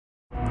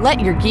Let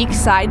your geek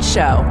side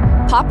show.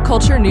 Pop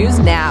culture news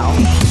now.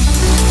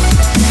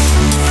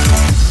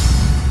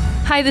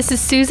 Hi, this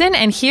is Susan,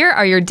 and here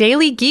are your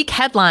daily geek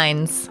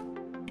headlines.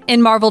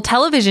 In Marvel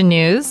television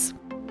news,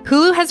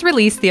 Hulu has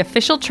released the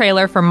official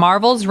trailer for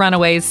Marvel's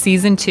Runaways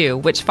Season 2,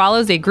 which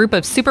follows a group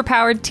of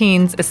superpowered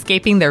teens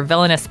escaping their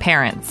villainous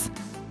parents.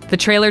 The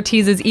trailer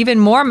teases even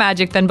more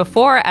magic than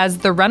before as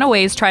the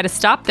Runaways try to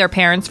stop their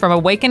parents from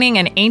awakening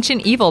an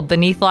ancient evil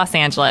beneath Los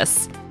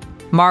Angeles.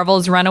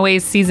 Marvel's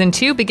Runaways Season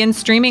 2 begins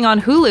streaming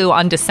on Hulu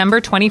on December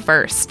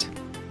 21st.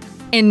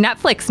 In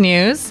Netflix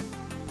news,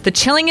 The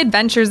Chilling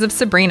Adventures of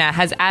Sabrina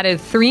has added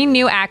 3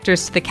 new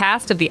actors to the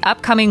cast of the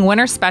upcoming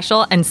winter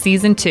special and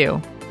Season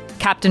 2.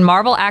 Captain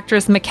Marvel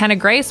actress McKenna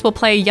Grace will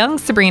play young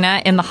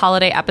Sabrina in the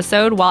holiday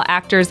episode, while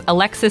actors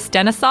Alexis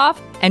Denisov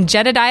and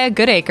Jedediah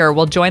Goodacre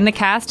will join the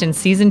cast in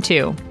Season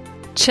 2.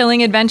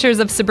 Chilling Adventures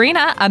of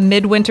Sabrina, A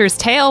Midwinter's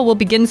Tale will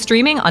begin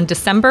streaming on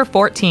December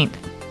 14th.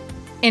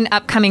 In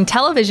upcoming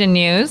television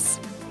news,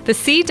 The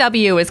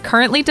CW is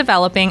currently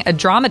developing a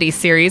dramedy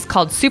series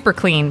called Super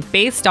Clean,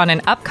 based on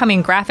an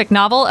upcoming graphic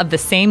novel of the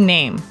same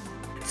name.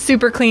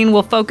 Super Clean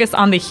will focus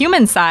on the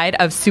human side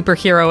of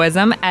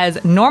superheroism,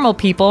 as normal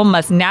people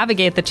must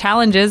navigate the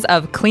challenges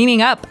of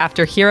cleaning up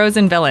after heroes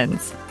and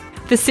villains.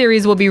 The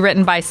series will be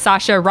written by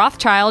Sasha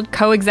Rothchild,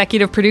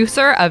 co-executive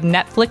producer of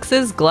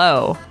Netflix's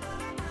Glow.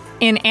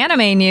 In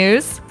anime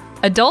news,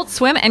 Adult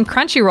Swim and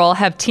Crunchyroll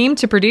have teamed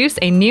to produce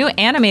a new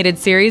animated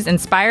series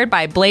inspired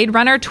by Blade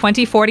Runner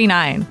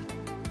 2049.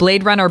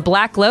 Blade Runner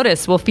Black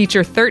Lotus will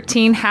feature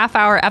 13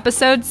 half-hour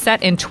episodes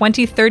set in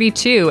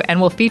 2032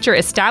 and will feature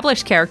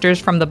established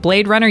characters from the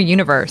Blade Runner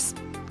universe.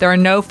 There are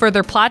no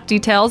further plot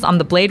details on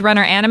the Blade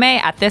Runner anime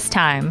at this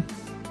time.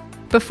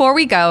 Before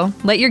we go,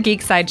 Let Your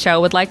Geek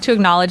Sideshow would like to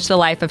acknowledge the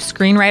life of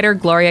screenwriter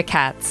Gloria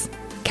Katz.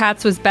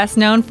 Katz was best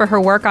known for her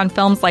work on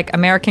films like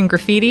American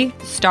Graffiti,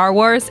 Star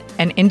Wars,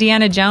 and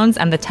Indiana Jones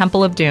and the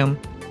Temple of Doom.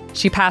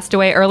 She passed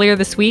away earlier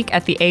this week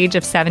at the age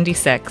of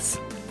 76.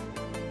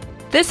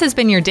 This has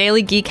been your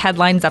Daily Geek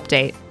Headlines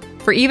Update.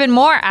 For even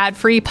more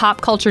ad-free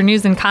pop culture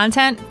news and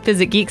content,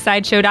 visit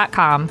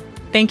geeksideshow.com.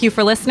 Thank you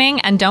for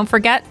listening, and don't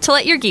forget to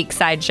let your geek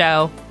side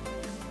show.